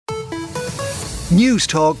News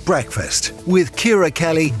Talk Breakfast with Ciara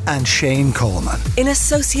Kelly and Shane Coleman. In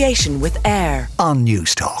association with AIR On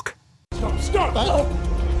News Talk. Stop!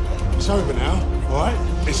 It's over now, all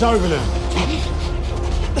right? It's over now.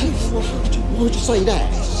 Why would you say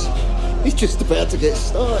that? It's just about to get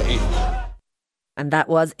started. And that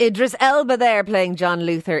was Idris Elba there playing John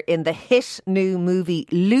Luther in the hit new movie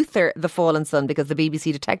Luther, The Fallen Son, because the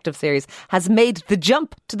BBC detective series has made the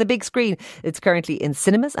jump to the big screen. It's currently in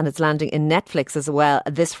cinemas and it's landing in Netflix as well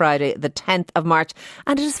this Friday, the 10th of March.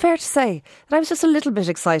 And it is fair to say that I was just a little bit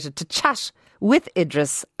excited to chat with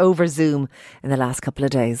Idris over Zoom in the last couple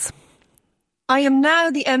of days. I am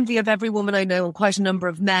now the envy of every woman I know and quite a number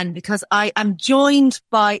of men, because I am joined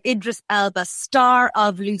by Idris Elba, star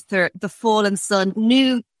of Luther, The Fallen Son,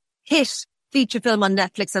 new hit feature film on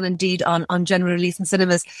Netflix and indeed on general release in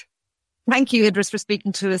cinemas. Thank you, Idris, for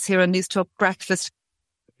speaking to us here on News Talk Breakfast.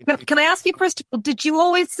 Can I ask you first, did you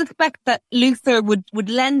always suspect that Luther would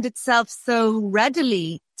lend itself so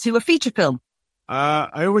readily to a feature film?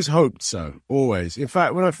 I always hoped so, always. In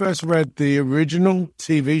fact, when I first read the original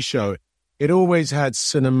TV show, it always had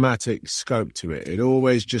cinematic scope to it. It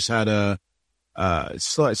always just had a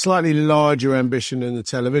slightly larger ambition than the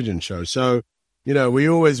television show. So, you know, we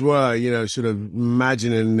always were, you know, sort of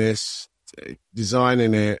imagining this,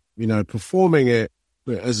 designing it, you know, performing it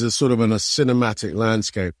as a sort of a cinematic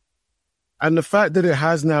landscape. And the fact that it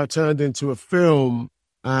has now turned into a film,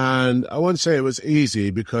 and I won't say it was easy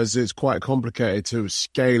because it's quite complicated to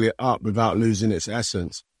scale it up without losing its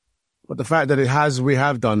essence. But the fact that we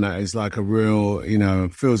have done that is like a real, you know,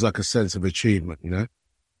 feels like a sense of achievement, you know?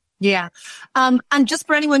 Yeah. And just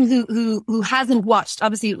for anyone who hasn't watched,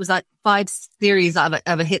 obviously it was like 5 series of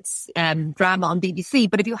a hits drama on BBC.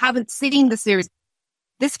 But if you haven't seen the series,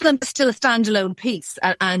 this film is still a standalone piece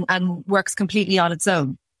and works completely on its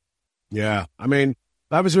own. Yeah. I mean,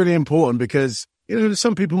 that was really important because, you know,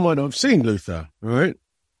 some people might not have seen Luther, right?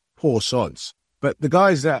 Poor sods. But the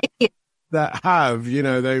guys that have, you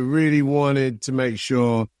know, they really wanted to make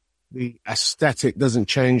sure the aesthetic doesn't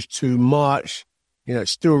change too much. You know,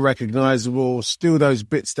 it's still recognizable, still those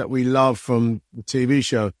bits that we love from the TV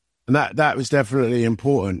show. And that was definitely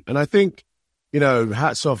important. And I think, you know,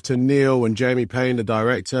 hats off to Neil and Jamie Payne, the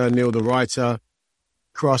director, Neil, the writer,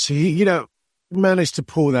 Cross. He, you know, managed to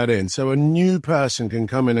pull that in. So a new person can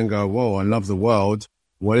come in and go, whoa, I love the world.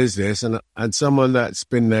 What is this? And someone that's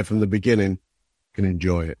been there from the beginning can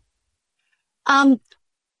enjoy it. I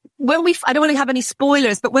don't want to have any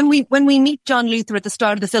spoilers, but when we meet John Luther at the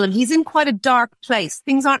start of the film, he's in quite a dark place.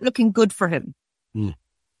 Things aren't looking good for him.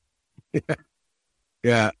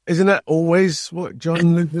 Yeah. Isn't that always what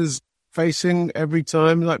John Luther's facing every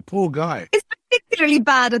time? Like, poor guy. It's particularly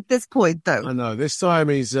bad at this point, though. I know. This time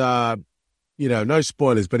he's, you know, no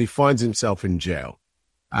spoilers, but he finds himself in jail.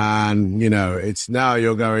 And, you know, it's now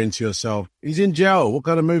you're going to yourself, he's in jail. What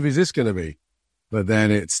kind of movie is this going to be? But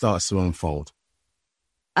then it starts to unfold.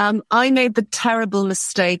 I made the terrible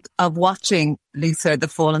mistake of watching Luther, The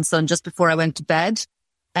Fallen Son just before I went to bed,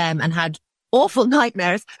 and had awful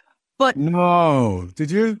nightmares. But no,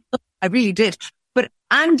 did you? I really did. But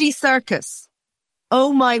Andy Serkis,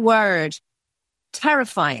 oh my word,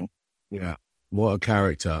 terrifying. Yeah, what a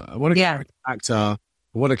character. What a actor.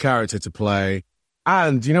 What a character to play.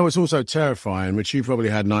 And, you know, what's also terrifying, which you probably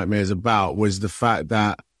had nightmares about, was the fact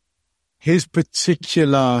that his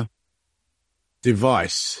particular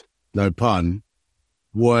device, no pun,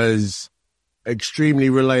 was extremely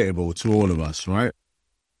relatable to all of us, right?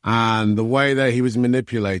 And the way that he was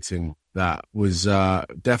manipulating that was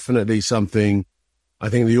definitely something I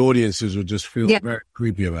think the audiences would just feel very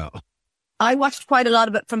creepy about. I watched quite a lot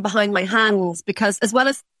of it from behind my hands because, as well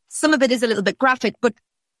as some of it is a little bit graphic, but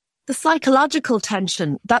the psychological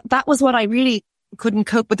tension, that was what I really couldn't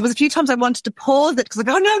cope with. There was a few times I wanted to pause it because I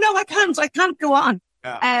go, no, I can't go on.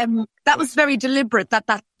 Yeah. That was very deliberate,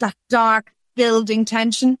 that dark building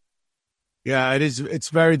tension. Yeah, it is. It's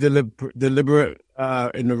very deliberate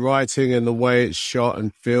in the writing and the way it's shot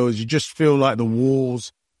and feels. You just feel like the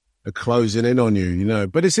walls are closing in on you, you know,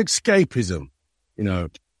 but it's escapism, you know,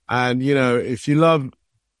 and, you know, if you love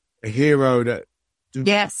a hero that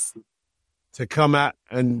to come at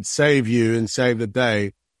and save you and save the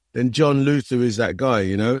day, then John Luther is that guy,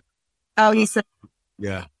 you know? Oh, he's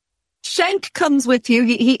yeah. Schenk comes with you.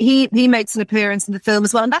 He makes an appearance in the film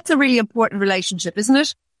as well. And that's a really important relationship, isn't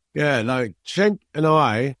it? Yeah, like Schenk and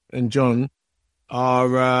I and John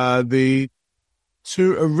are the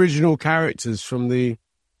 2 original characters from the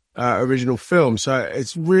original film. So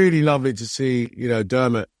it's really lovely to see, you know,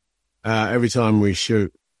 Dermot every time we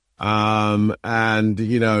shoot. And,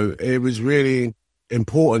 you know, it was really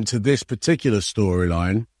important to this particular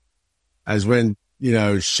storyline as when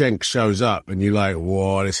Schenk shows up and you're like,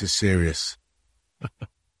 whoa, this is serious.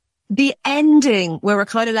 The ending where we're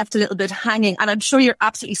kind of left a little bit hanging, and I'm sure you're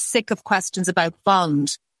absolutely sick of questions about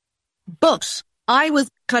Bond, but I was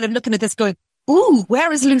kind of looking at this going, ooh,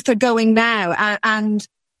 where is Luther going now? And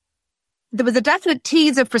there was a definite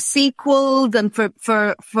teaser for sequels and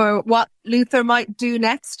for what Luther might do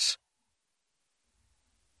next.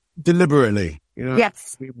 Deliberately,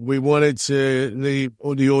 Yes. we wanted to leave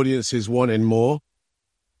all the audiences wanting more.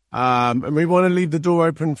 And we want to leave the door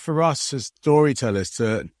open for us as storytellers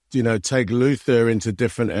to, take Luther into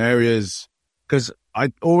different areas. Because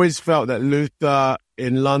I always felt that Luther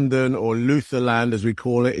in London, or Lutherland as we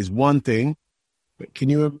call it, is one thing. But can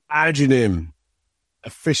you imagine him a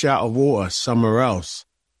fish out of water somewhere else?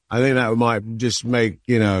 I think that might just make,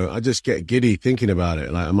 I just get giddy thinking about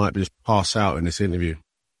it. Like I might just pass out in this interview.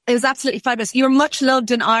 It was absolutely fabulous. You're much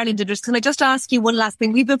loved in Ireland, Idris. Can I just ask you one last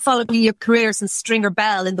thing? We've been following your career since Stringer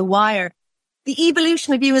Bell in The Wire. The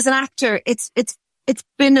evolution of you as an actor, it's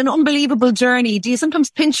been an unbelievable journey. Do you sometimes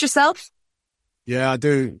pinch yourself? Yeah, I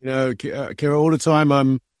do. Ciara, all the time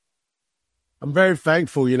I'm very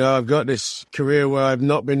thankful. I've got this career where I've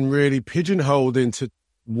not been really pigeonholed into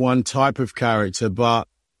one type of character, but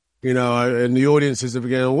and the audiences are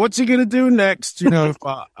going, what's he going to do next?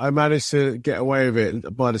 But I managed to get away with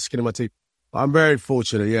it by the skin of my teeth. I'm very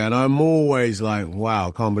fortunate, yeah. And I'm always like, wow,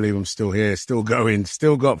 I can't believe I'm still here, still going,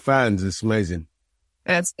 still got fans. It's amazing.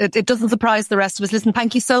 It doesn't surprise the rest of us. Listen,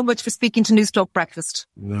 thank you so much for speaking to News Talk Breakfast.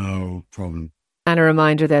 No problem. And a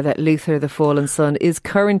reminder there that Luther the Fallen Son is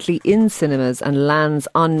currently in cinemas and lands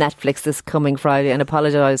on Netflix this coming Friday. And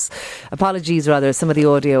apologies, some of the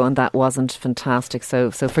audio on that wasn't fantastic. So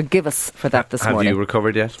forgive us for that this morning. Have you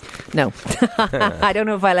recovered yet? No. I don't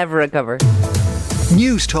know if I'll ever recover.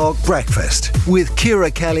 News Talk Breakfast with Ciara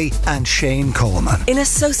Kelly and Shane Coleman. In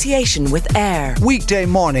association with AIR. Weekday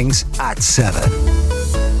mornings at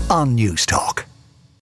 7 on News Talk.